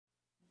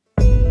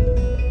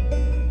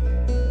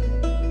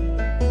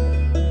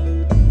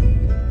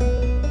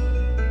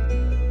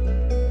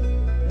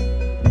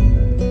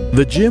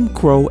The Jim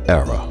Crow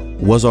era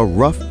was a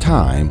rough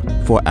time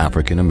for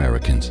African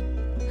Americans.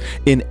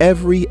 In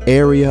every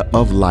area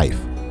of life,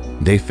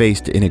 they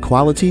faced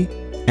inequality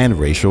and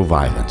racial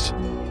violence.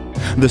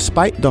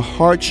 Despite the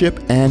hardship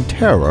and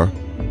terror,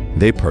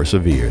 they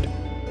persevered.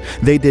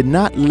 They did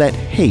not let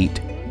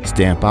hate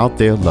stamp out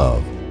their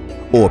love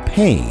or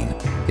pain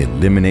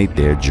eliminate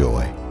their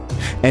joy.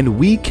 And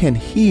we can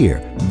hear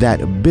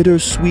that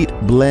bittersweet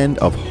blend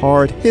of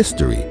hard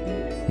history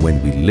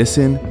when we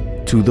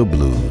listen to the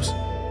blues.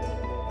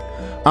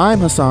 I'm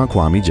Hassan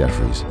Kwame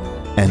Jeffries,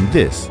 and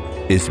this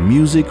is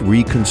Music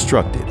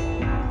Reconstructed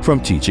from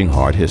Teaching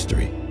Hard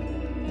History.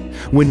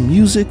 When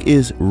music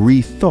is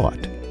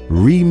rethought,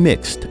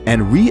 remixed,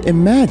 and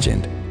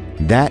reimagined,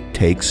 that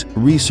takes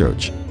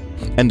research,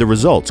 and the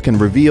results can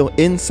reveal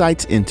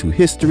insights into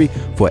history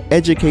for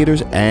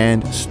educators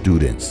and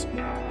students.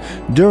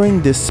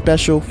 During this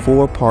special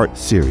 4-part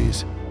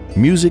series,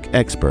 music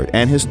expert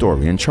and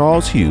historian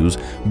Charles Hughes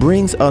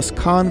brings us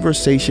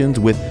conversations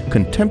with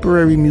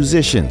contemporary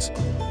musicians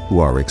who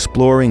are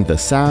exploring the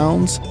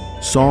sounds,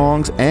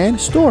 songs, and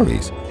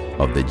stories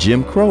of the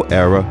Jim Crow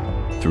era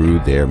through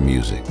their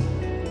music.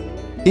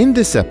 In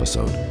this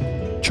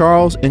episode,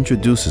 Charles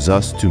introduces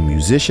us to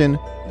musician,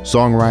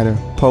 songwriter,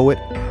 poet,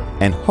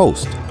 and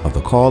host of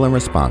the Call and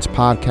Response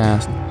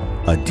podcast,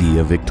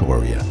 Adia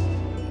Victoria.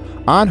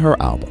 On her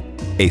album,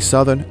 A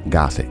Southern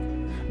Gothic,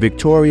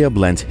 Victoria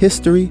blends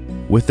history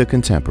with the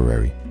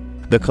contemporary,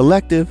 the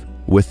collective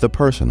with the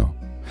personal,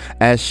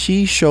 as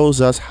she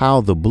shows us how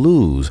the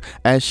blues,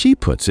 as she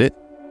puts it,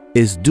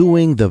 is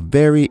doing the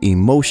very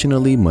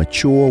emotionally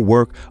mature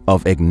work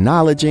of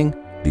acknowledging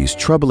these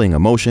troubling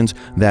emotions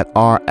that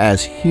are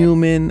as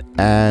human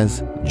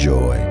as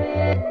joy.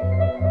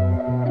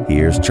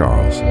 Here's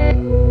Charles.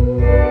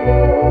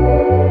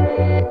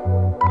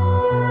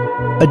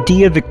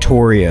 Adia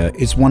Victoria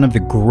is one of the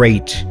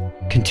great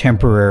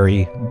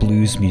contemporary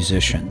blues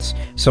musicians,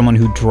 someone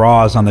who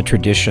draws on the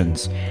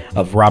traditions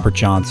of Robert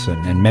Johnson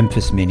and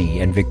Memphis Minnie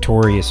and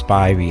Victoria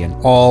Spivey and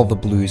all the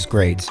blues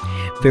greats,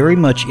 very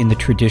much in the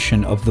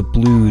tradition of the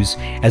blues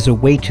as a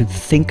way to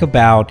think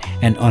about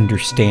and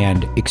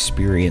understand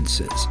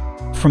experiences.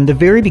 From the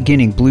very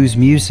beginning, blues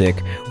music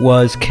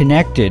was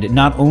connected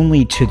not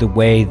only to the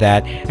way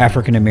that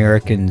African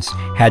Americans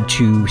had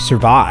to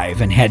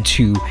survive and had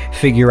to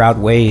figure out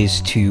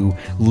ways to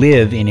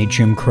live in a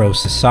Jim Crow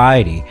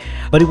society,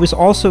 but it was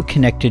also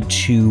connected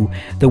to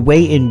the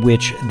way in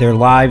which their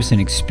lives and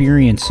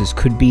experiences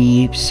could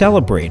be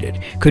celebrated,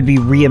 could be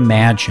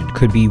reimagined,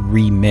 could be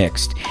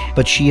remixed.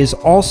 But she is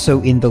also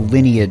in the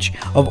lineage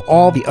of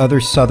all the other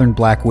Southern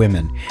Black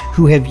women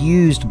who have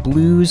used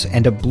blues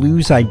and a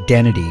blues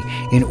identity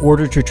in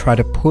order to try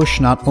to push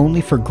not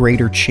only for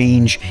greater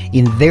change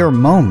in their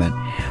moment,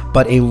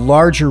 but a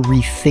larger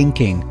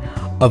rethinking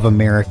of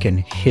American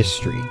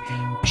history.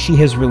 She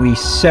has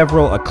released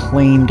several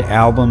acclaimed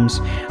albums,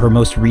 her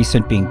most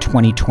recent being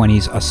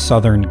 2020's A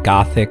Southern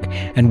Gothic.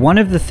 And one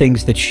of the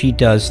things that she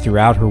does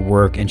throughout her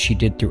work, and she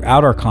did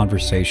throughout our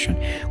conversation,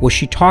 was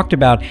she talked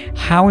about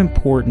how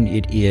important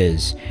it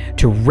is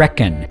to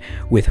reckon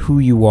with who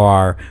you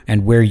are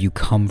and where you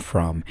come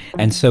from.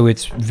 And so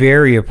it's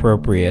very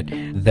appropriate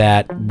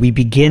that we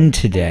begin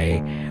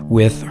today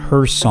with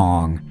her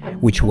song,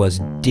 which was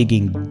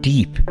digging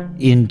deep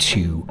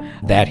into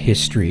that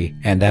history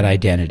and that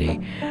identity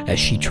as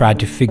she tried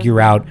to figure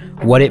out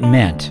what it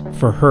meant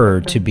for her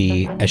to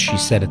be, as she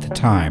said at the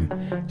time,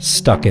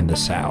 stuck in the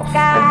South.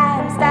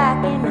 I'm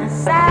stuck in the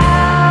South.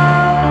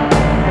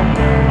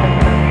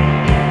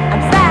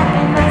 I'm stuck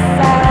in the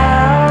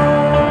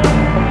South.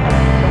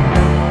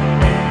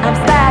 I'm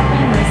stuck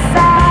in the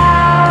South.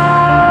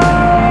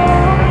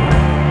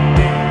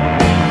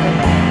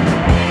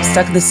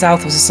 Stuck in the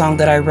South was a song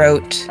that I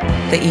wrote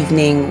the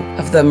evening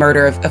of the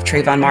murder of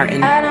Trayvon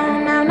Martin. I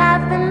don't know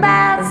nothing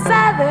about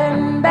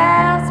Southern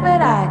bells,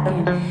 but I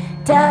can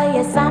tell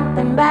you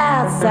something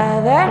about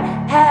Southern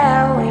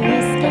hell when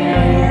you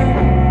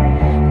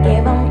skin.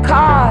 Give them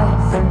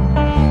cause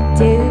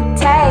to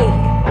take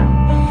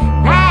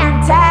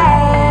and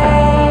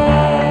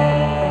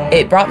take.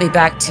 It brought me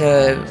back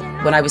to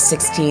when I was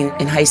 16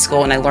 in high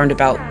school and I learned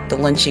about the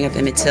lynching of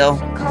Emmett Till.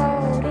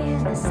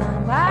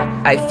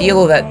 I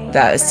feel that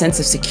a sense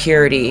of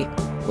security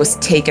was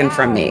taken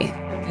from me.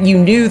 You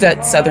knew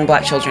that Southern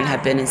Black children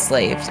had been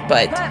enslaved,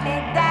 but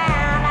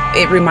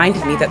it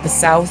reminded me that the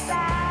South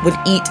would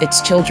eat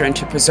its children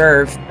to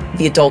preserve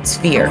the adults'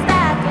 fear.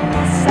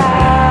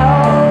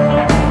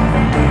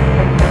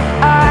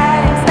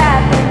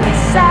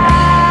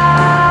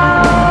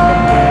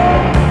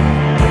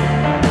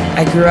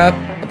 I grew up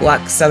a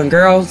Black Southern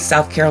girl,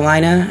 South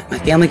Carolina. My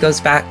family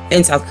goes back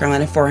in South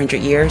Carolina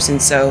 400 years,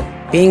 and so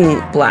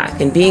being Black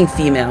and being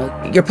female,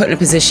 you're put in a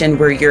position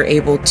where you're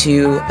able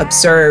to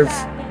observe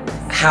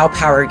how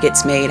power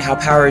gets made, how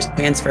power is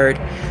transferred,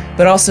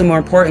 but also more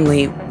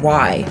importantly,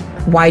 why?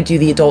 Why do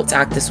the adults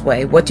act this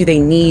way? What do they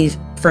need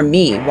from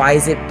me? Why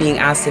is it being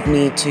asked of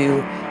me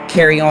to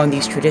carry on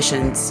these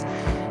traditions?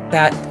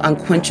 That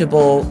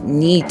unquenchable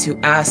need to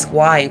ask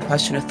why and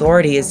question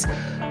authority is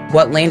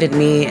what landed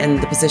me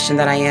in the position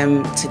that I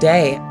am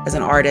today as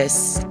an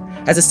artist,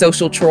 as a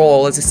social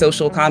troll, as a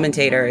social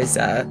commentator, is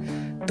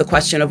the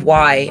question of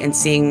why, and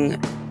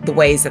seeing the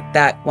ways that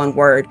that one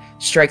word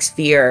strikes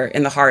fear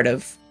in the heart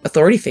of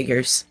authority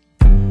figures.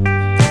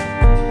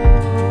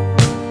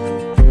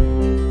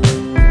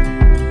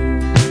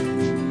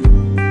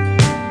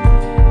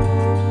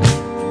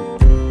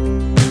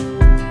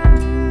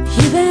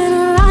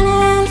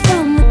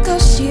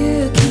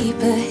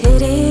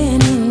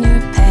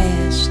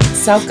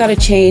 South Gotta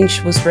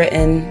Change was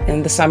written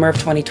in the summer of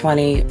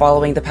 2020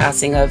 following the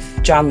passing of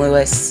John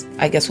Lewis,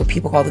 I guess what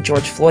people call the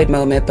George Floyd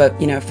moment, but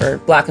for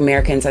Black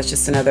Americans, that's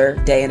just another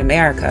day in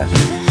America.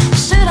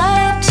 Stood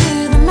up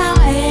to the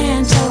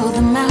mountain, told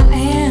the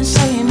mountain,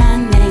 say my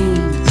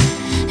name.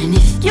 And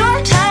if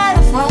you're tired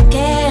of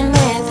walking,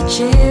 let the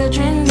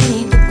children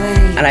lead the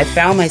way. And I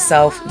found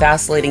myself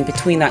vacillating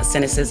between that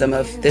cynicism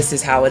of this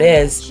is how it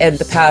is and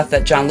the path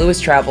that John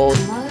Lewis traveled.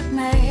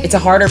 It's a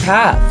harder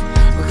path.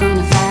 We're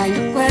gonna find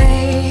a way.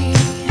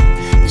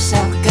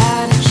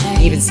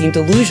 It even seemed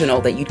delusional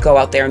that you'd go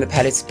out there on the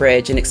Pettus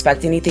Bridge and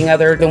expect anything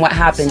other than what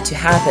happened to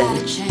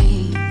happen.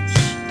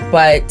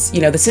 But,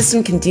 the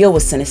system can deal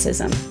with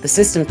cynicism. The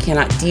system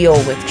cannot deal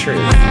with truth.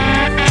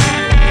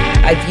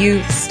 I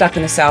view Stuck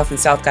in the South and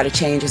South Gotta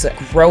Change as a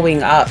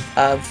growing up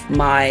of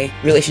my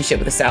relationship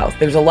with the South.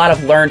 There's a lot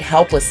of learned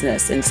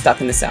helplessness in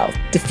Stuck in the South.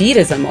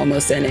 Defeatism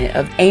almost in it,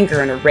 of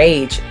anger and a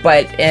rage.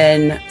 But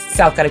in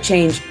South Gotta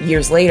Change,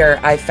 years later,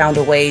 I found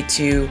a way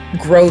to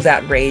grow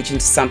that rage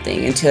into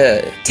something and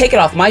to take it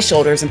off my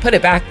shoulders and put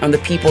it back on the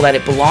people that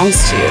it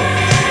belongs to.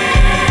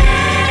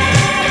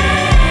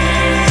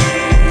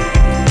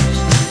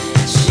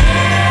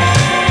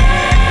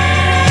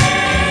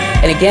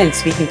 And again,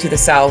 speaking to the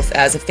South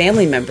as a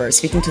family member,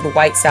 speaking to the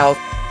white South,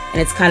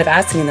 and it's kind of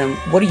asking them,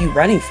 what are you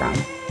running from?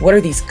 What are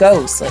these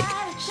ghosts? Like,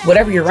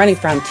 whatever you're running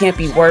from can't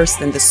be worse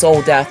than the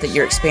soul death that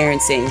you're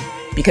experiencing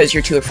because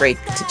you're too afraid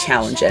to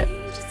challenge it.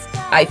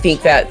 I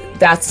think that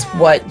that's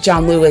what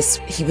John Lewis,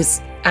 he was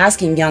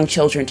asking young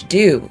children to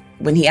do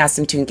when he asked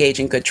them to engage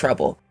in good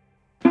trouble.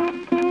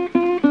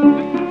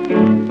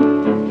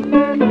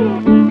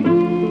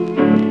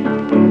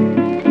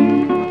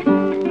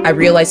 I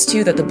realized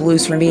too that the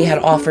blues for me had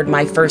offered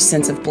my first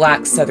sense of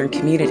Black Southern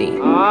community.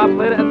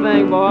 Play that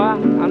thing, boy.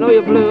 I know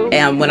you're blue.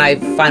 And when I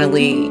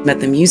finally met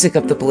the music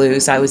of the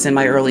blues, I was in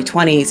my early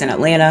 20s in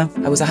Atlanta.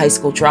 I was a high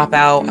school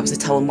dropout. I was a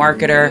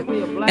telemarketer,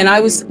 and I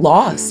was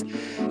lost.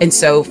 And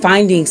so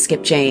finding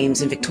Skip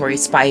James and Victoria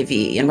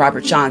Spivey and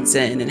Robert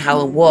Johnson and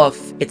Howlin'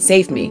 Wolf, it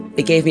saved me.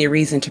 It gave me a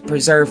reason to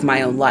preserve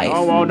my own life.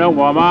 I want no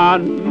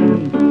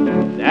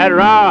woman that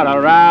run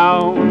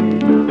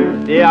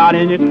around, stay out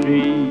in the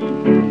street,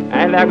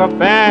 act like a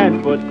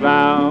fan-foot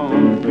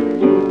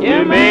clown.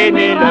 You made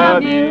me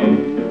love you,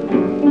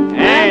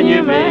 and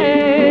you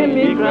made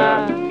me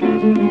cry.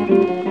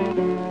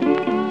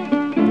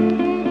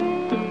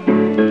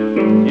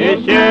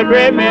 You should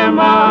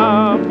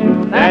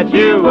remember that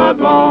you were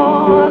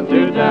born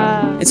to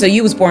die. And so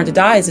You Was Born to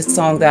Die is a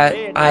song that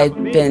I'd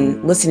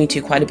been listening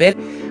to quite a bit.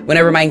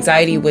 Whenever my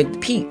anxiety would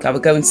peak, I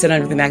would go and sit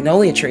under the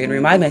magnolia tree and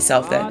remind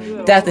myself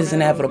that death is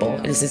inevitable.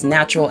 It is as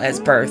natural as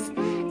birth.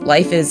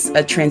 Life is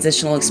a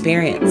transitional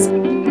experience.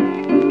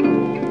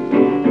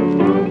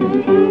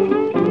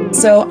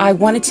 So I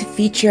wanted to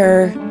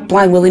feature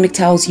Blind Willie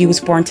McTell's You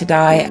Was Born to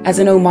Die as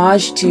an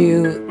homage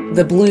to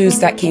the blues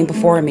that came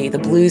before me, the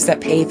blues that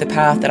paved the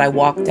path that I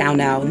walk down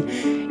now.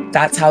 And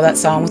that's how that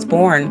song was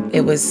born.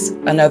 It was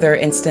another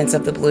instance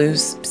of the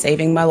blues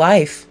saving my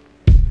life.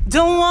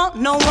 Don't want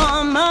no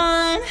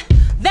woman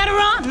that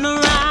run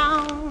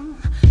around,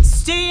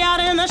 stay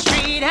out in the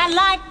street, act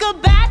like a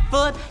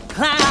barefoot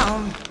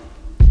clown.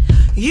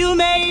 You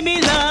made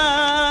me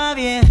love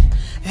you,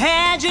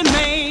 and you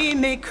made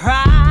me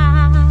cry.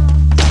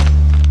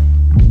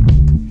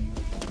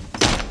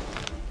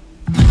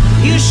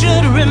 You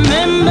should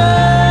remember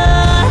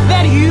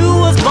that you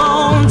was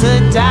born to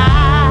die.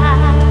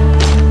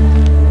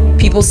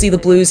 People see the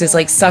blues as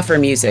like suffer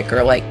music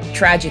or like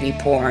tragedy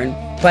porn,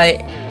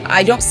 but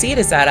I don't see it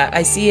as that.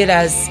 I see it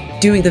as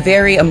doing the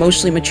very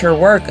emotionally mature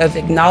work of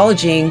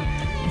acknowledging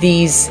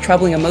these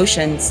troubling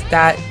emotions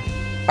that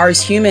are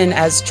as human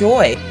as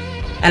joy.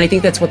 And I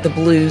think that's what the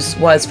blues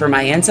was for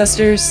my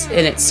ancestors,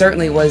 and it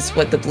certainly was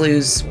what the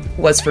blues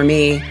was for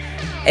me.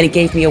 And it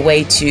gave me a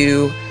way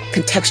to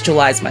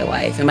contextualize my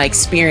life and my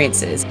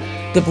experiences.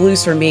 The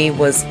blues for me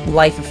was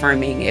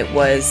life-affirming. It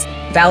was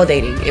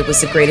validating. It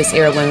was the greatest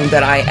heirloom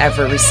that I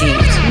ever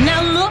received.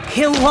 Now look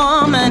here,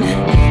 woman.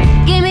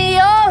 Give me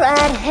your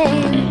right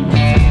hand.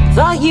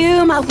 For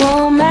you, my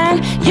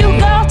woman, you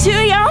go to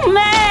your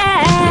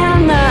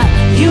man.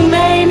 You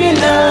made me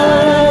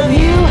love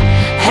you,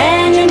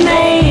 and you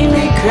made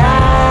me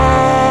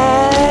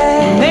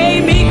cry.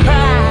 Made me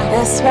cry.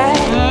 That's right.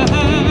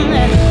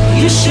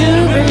 Mm-hmm. You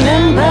should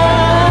remember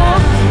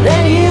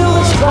that you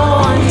was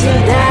born to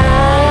die.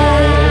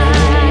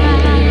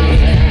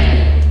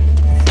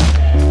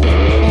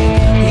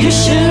 You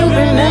should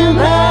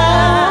remember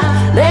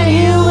that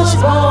you was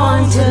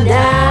born to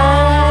die.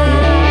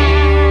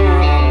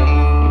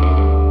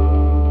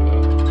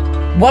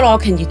 what all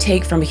can you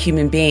take from a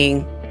human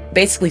being,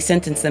 basically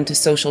sentence them to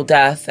social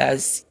death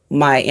as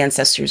my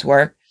ancestors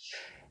were,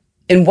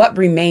 and what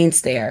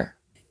remains there?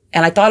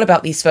 And I thought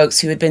about these folks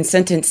who had been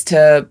sentenced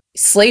to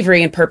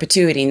slavery in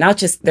perpetuity, not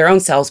just their own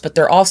selves, but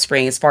their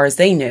offspring as far as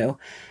they knew.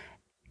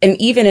 And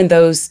even in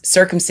those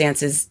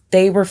circumstances,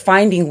 they were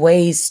finding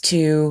ways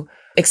to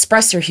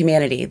express their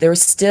humanity. There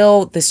was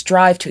still this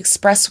drive to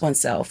express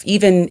oneself,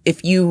 even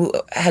if you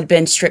had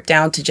been stripped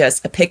down to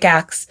just a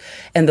pickaxe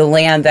and the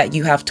land that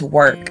you have to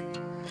work.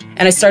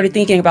 And I started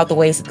thinking about the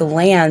ways that the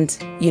land,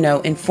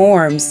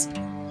 informs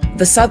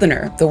the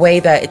Southerner, the way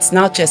that it's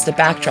not just a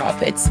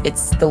backdrop, it's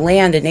the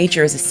land and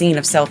nature is a scene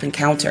of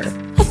self-encounter.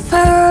 I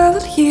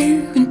followed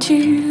you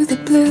into the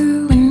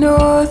blue and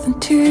north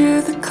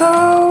into the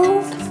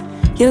cold.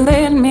 You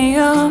led me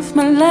off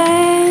my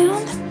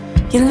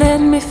land, you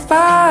led me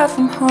far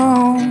from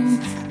home.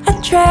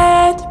 I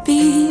tried to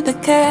be the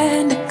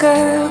kind of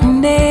girl who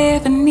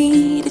never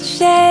needed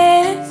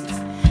share.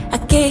 I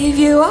gave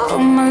you all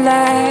my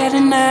light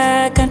and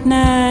I got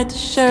nothing to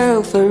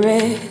show for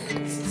it.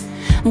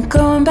 I'm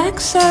going back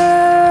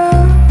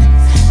south,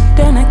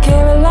 down to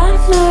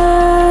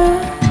Carolina.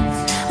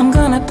 I'm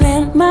gonna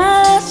plant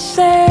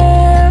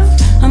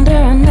myself under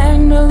a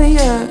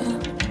magnolia.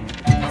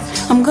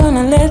 I'm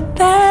gonna let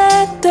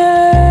that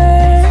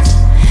dirt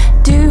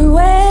do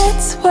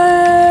its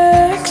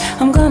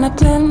work. I'm gonna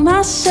plant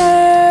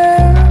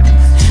myself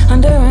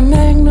under a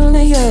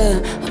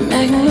magnolia, a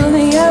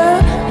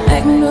magnolia, a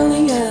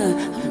magnolia.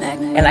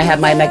 And I had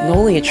my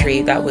magnolia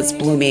tree that was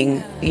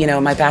blooming,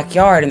 in my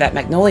backyard. And that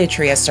magnolia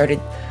tree, I started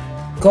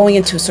going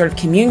into a sort of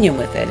communion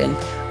with it and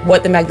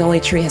what the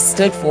magnolia tree has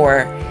stood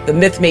for, the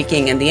myth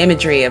making and the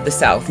imagery of the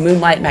South,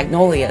 moonlight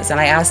magnolias. And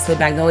I asked the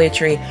magnolia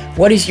tree,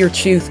 what is your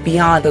truth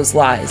beyond those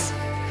lies?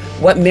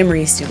 What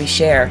memories do we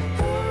share?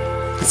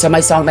 And so my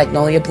song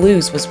Magnolia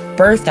Blues was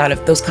birthed out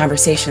of those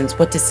conversations.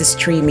 What does this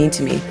tree mean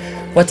to me?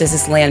 What does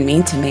this land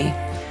mean to me?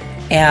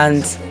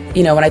 And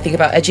when I think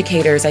about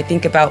educators, I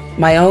think about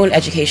my own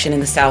education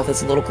in the South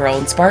as a little girl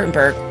in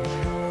Spartanburg.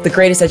 The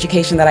greatest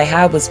education that I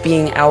had was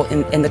being out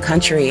in the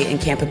country in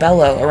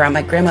Campobello around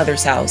my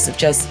grandmother's house of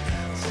just,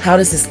 how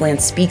does this land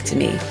speak to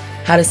me?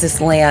 How does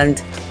this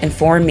land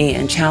inform me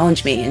and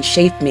challenge me and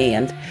shape me?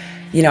 And,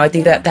 I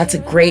think that that's a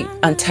great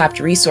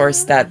untapped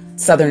resource that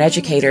Southern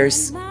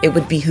educators, it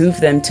would behoove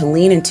them to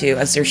lean into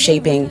as they're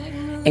shaping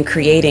and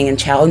creating and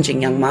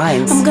challenging young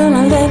minds. I'm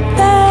gonna let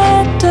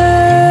that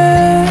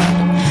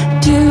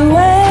dirt do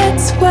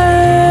its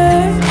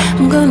work.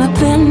 I'm gonna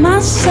plant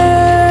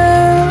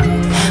myself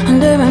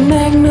under a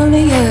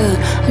magnolia,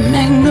 a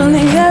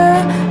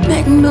magnolia,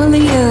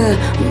 magnolia,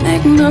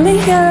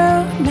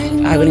 magnolia.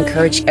 I would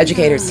encourage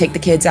educators, take the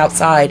kids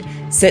outside,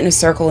 sit in a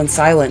circle in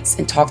silence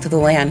and talk to the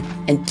land,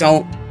 and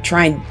don't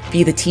try and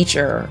be the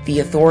teacher, the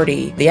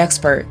authority, the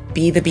expert.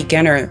 Be the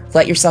beginner.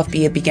 Let yourself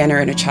be a beginner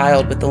and a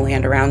child with the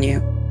land around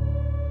you.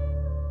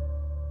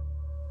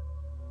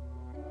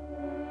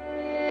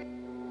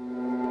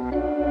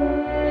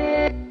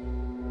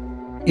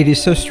 It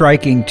is so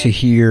striking to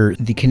hear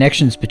the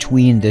connections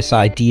between this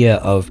idea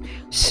of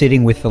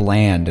sitting with the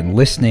land and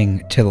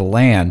listening to the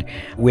land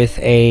with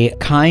a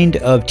kind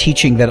of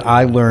teaching that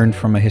I learned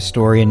from a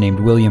historian named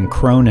William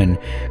Cronin,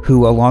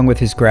 who, along with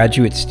his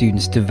graduate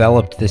students,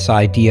 developed this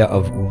idea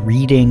of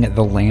reading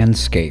the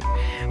landscape,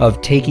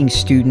 of taking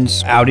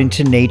students out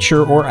into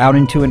nature or out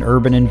into an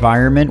urban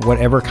environment,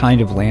 whatever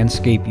kind of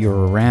landscape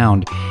you're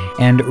around,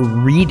 and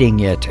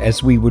reading it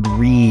as we would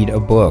read a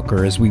book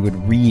or as we would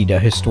read a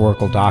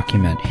historical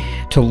document,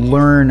 to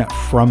learn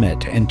from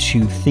it and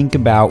to think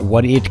about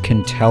what it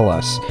can tell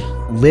us.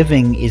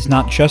 Living is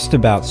not just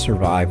about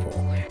survival.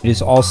 It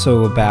is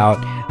also about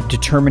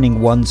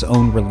determining one's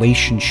own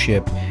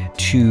relationship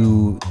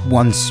to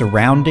one's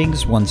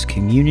surroundings, one's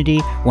community,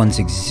 one's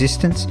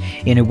existence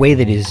in a way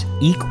that is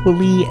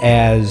equally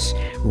as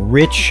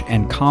rich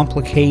and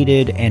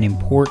complicated and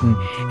important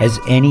as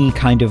any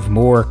kind of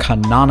more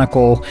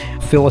canonical,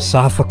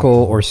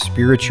 philosophical, or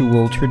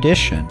spiritual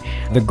tradition.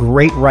 The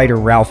great writer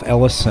Ralph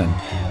Ellison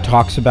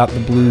talks about the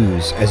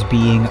blues as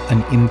being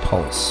an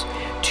impulse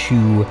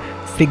to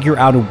figure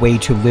out a way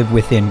to live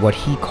within what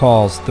he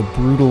calls the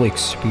brutal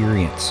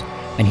experience.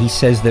 And he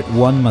says that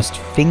one must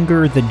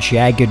finger the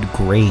jagged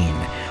grain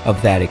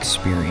of that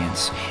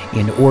experience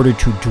in order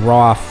to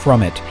draw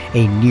from it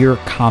a near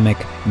comic,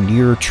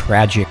 near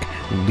tragic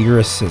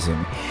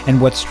lyricism. And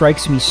what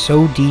strikes me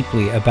so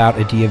deeply about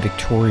Adia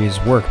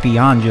Victoria's work,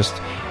 beyond just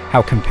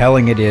how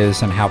compelling it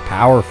is and how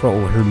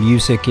powerful her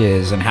music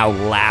is and how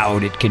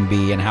loud it can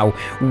be and how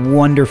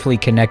wonderfully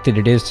connected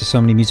it is to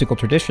so many musical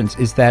traditions,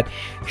 is that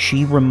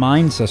she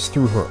reminds us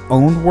through her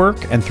own work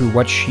and through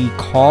what she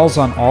calls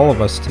on all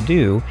of us to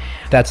do.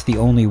 That's the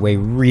only way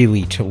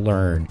really to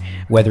learn,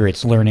 whether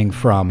it's learning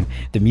from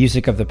the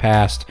music of the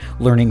past,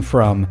 learning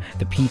from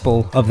the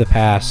people of the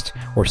past,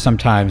 or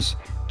sometimes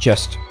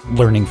just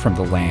learning from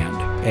the land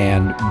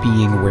and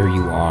being where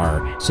you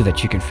are so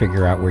that you can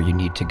figure out where you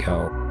need to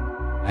go.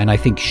 And I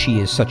think she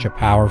is such a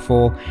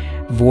powerful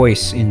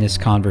voice in this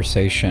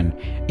conversation.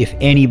 If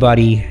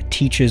anybody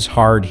teaches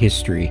hard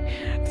history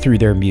through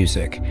their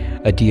music,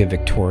 Adia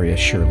Victoria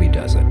surely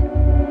does it.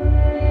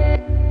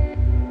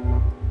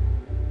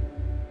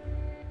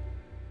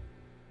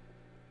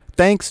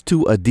 Thanks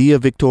to Adia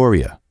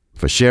Victoria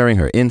for sharing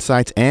her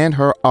insights and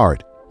her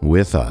art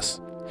with us.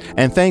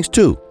 And thanks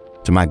too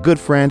to my good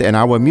friend and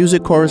our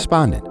music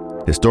correspondent,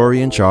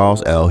 historian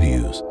Charles L.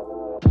 Hughes.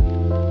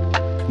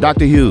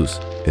 Dr. Hughes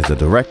is the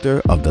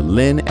director of the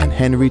Lynn and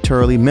Henry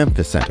Turley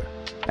Memphis Center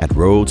at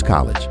Rhodes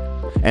College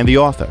and the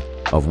author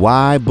of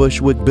Why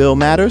Bushwick Bill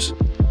Matters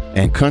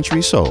and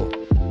Country Soul,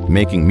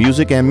 Making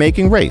Music and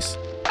Making Race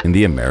in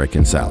the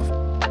American South.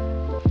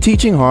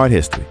 Teaching Hard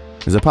History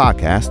is a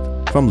podcast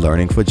from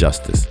Learning for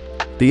Justice,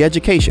 the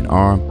education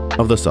arm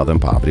of the Southern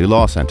Poverty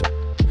Law Center,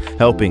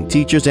 helping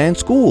teachers and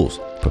schools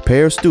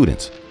prepare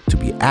students to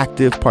be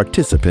active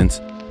participants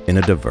in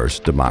a diverse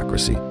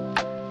democracy.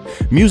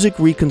 Music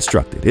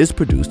Reconstructed is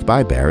produced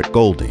by Barrett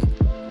Golding.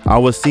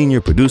 Our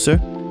senior producer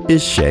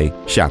is Shay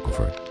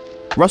Shackelford.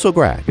 Russell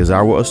Gregg is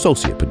our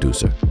associate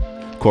producer.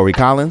 Corey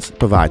Collins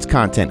provides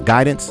content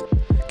guidance.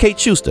 Kate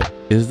Schuster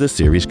is the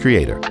series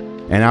creator.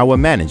 And our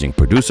managing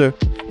producer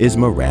is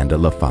Miranda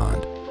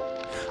LaFond.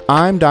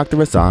 I'm Dr.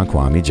 Hassan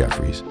Kwame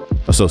Jeffries,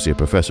 Associate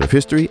Professor of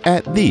History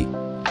at The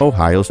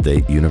Ohio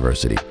State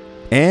University,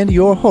 and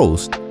your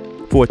host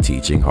for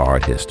Teaching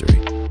Hard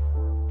History.